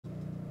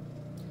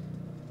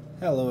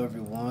Hello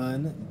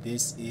everyone,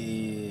 this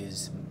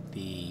is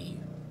the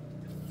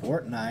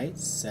Fortnite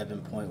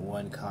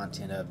 7.1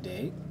 content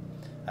update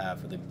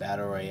for the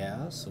Battle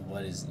Royale. So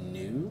what is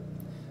new?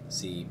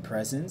 See,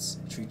 presents,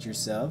 treat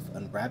yourself,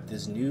 unwrap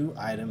this new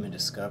item and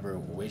discover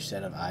which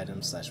set of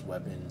items slash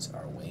weapons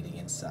are waiting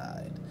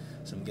inside.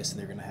 So I'm guessing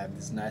they're going to have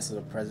this nice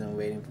little present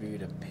waiting for you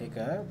to pick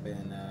up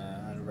and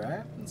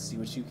unwrap and see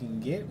what you can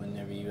get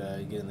whenever you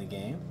get in the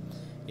game.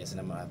 Guessing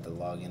I'm going to have to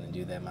log in and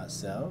do that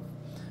myself.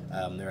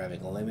 They're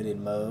having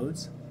limited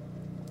modes.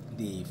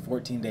 The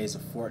 14 days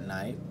of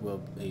Fortnite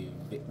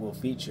will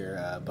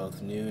feature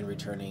both new and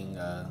returning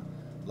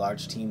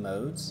large team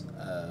modes.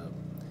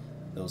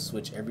 They'll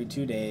switch every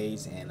 2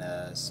 days,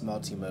 and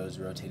small team modes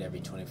rotate every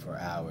 24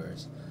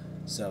 hours.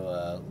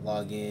 So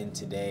log in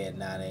today at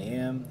 9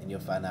 a.m. and you'll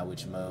find out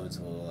which modes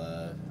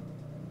will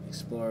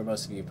explore.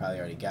 Most of you have probably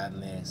already gotten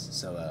this.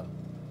 So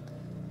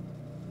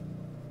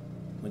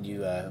when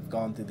you have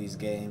gone through these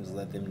games,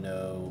 let them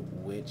know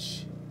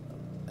which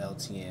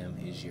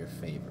LTM is your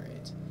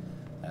favorite.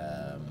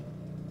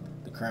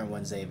 The current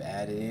ones they've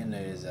added in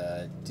is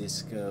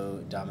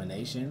Disco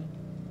Domination.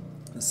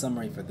 The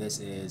summary for this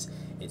is,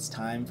 it's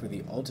time for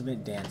the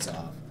ultimate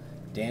dance-off.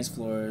 Dance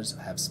floors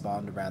have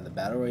spawned around the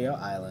Battle Royale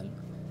island.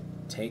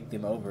 Take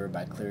them over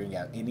by clearing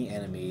out any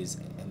enemies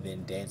and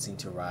then dancing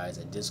to rise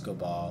a disco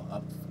ball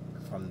up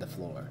from the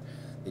floor.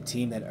 The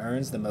team that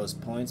earns the most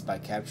points by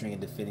capturing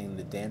and defending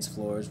the dance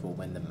floors will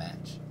win the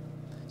match.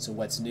 So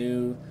what's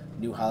new?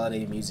 New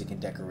holiday music and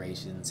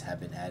decorations have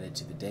been added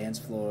to the dance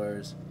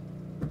floors.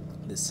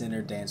 The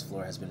center dance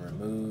floor has been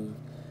removed.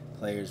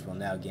 Players will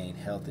now gain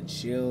health and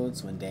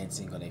shields when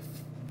dancing on a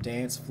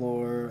dance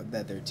floor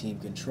that their team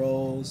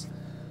controls.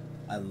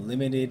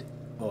 Eliminated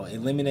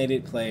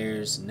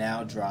players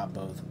now drop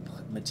both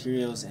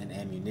materials and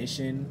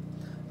ammunition.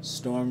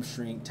 Storm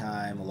shrink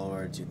time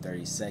lowered to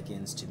 30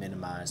 seconds to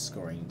minimize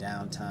scoring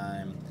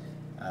downtime.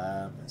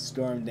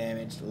 Storm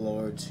damage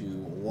lowered to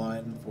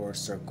 1 for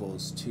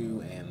circles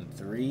 2 and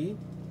 3.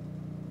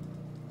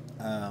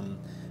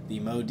 The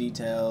mode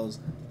details: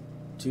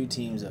 2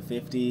 teams of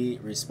 50.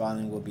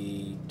 Respawning will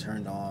be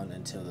turned on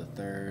until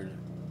the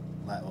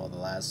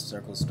last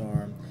circle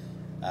storm.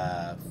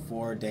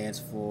 4 dance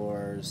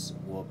floors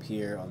will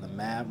appear on the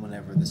map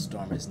whenever the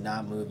storm is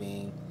not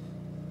moving.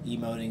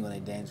 Emoting on a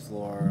dance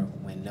floor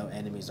when no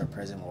enemies are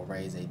present will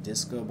raise a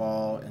disco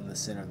ball in the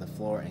center of the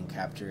floor and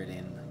capture it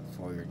in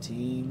for your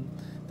team.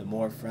 The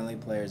more friendly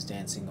players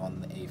dancing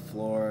on a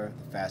floor,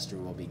 the faster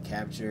it will be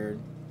captured.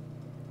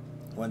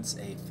 Once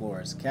a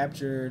floor is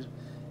captured,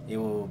 it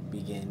will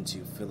begin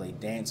to fill a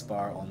dance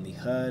bar on the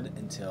HUD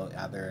until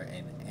either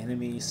an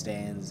enemy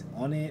stands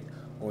on it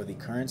or the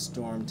current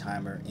storm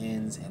timer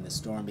ends and the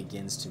storm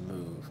begins to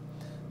move.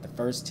 The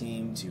first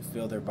team to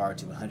fill their bar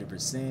to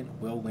 100%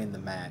 will win the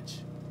match.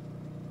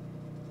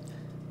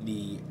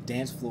 The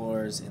dance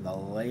floors in the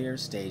later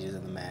stages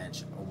of the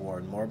match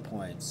award more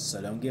points,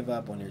 so don't give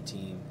up on your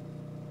team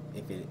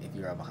if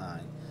you're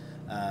behind.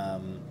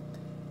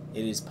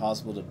 It is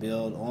possible to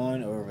build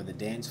on or over the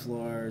dance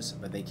floors,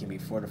 but they can be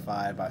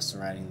fortified by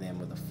surrounding them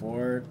with a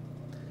fort.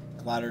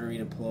 Glider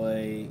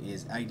redeploy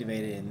is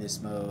activated in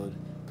this mode.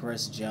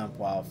 Press jump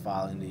while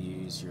filing to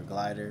use your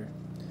glider.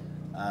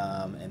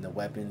 And the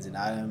weapons and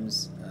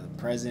items,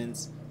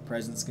 presents.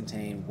 Presents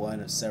contain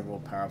one of several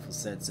powerful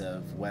sets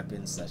of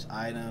weapons /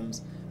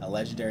 items. A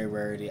legendary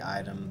rarity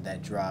item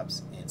that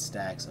drops in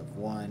stacks of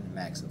 1,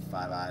 max of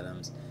 5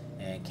 items,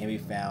 and can be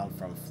found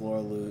from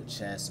floor loot,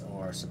 chests,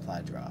 or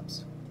supply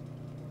drops.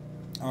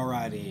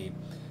 Alrighty,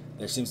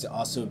 there seems to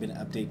also have been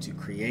an update to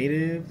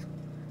creative.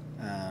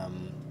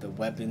 The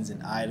weapons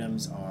and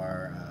items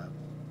are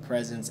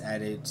presents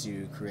added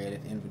to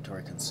creative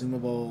inventory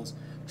consumables.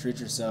 Treat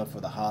yourself for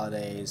the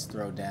holidays,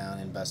 throw down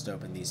and bust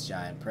open these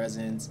giant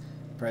presents.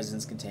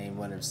 Presents contain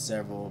one of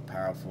several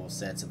powerful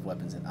sets of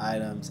weapons and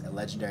items. A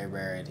legendary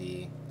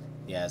rarity,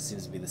 yeah, it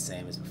seems to be the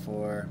same as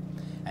before.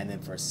 And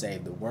then for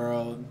Save the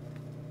World,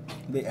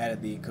 they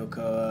added the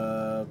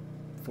Cocoa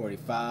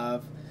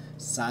 45.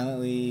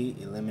 Silently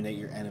eliminate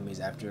your enemies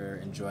after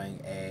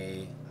enjoying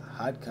a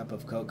hot cup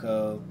of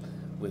cocoa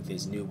with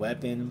his new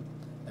weapon.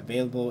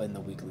 Available in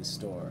the weekly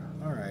store.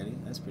 Alrighty,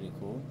 that's pretty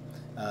cool.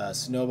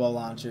 Snowball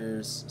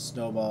launchers.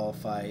 Snowball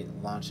fight.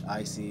 Launch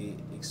icy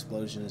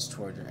explosions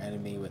toward your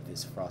enemy with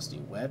this frosty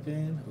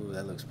weapon. Ooh,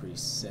 that looks pretty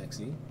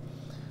sexy.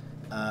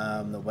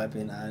 The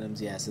weapon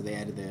items, yeah, so they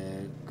added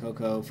the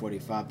Cocoa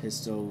 45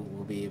 pistol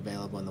will be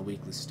available in the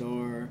weekly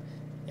store.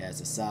 Yeah,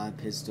 it's a silent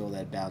pistol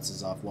that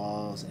bounces off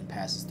walls and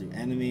passes through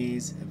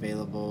enemies.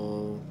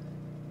 Available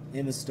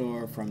in the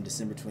store from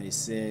December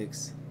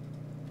 26th.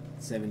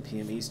 7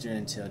 p.m. Eastern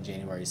until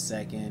January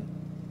 2nd.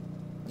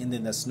 And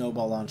then the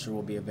snowball launcher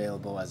will be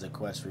available as a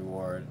quest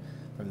reward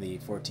from the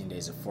 14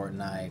 days of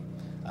Fortnite.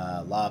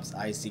 Lobs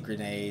icy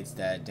grenades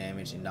that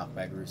damage and knock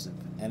back groups of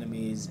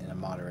enemies in a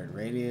moderate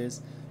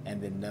radius.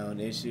 And then known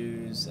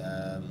issues,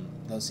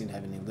 don't seem to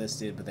have any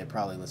listed, but they're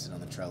probably listed on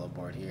the Trello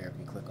board here if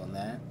you click on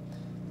that.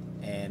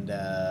 And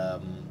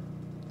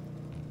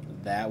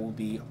that will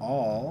be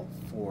all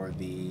for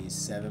the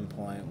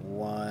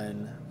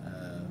 7.1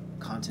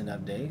 content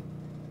update.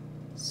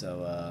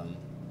 So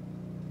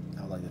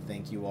I would like to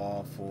thank you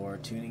all for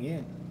tuning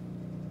in.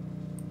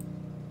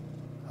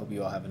 Hope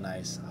you all have a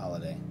nice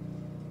holiday.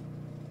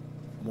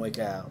 Moika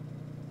out.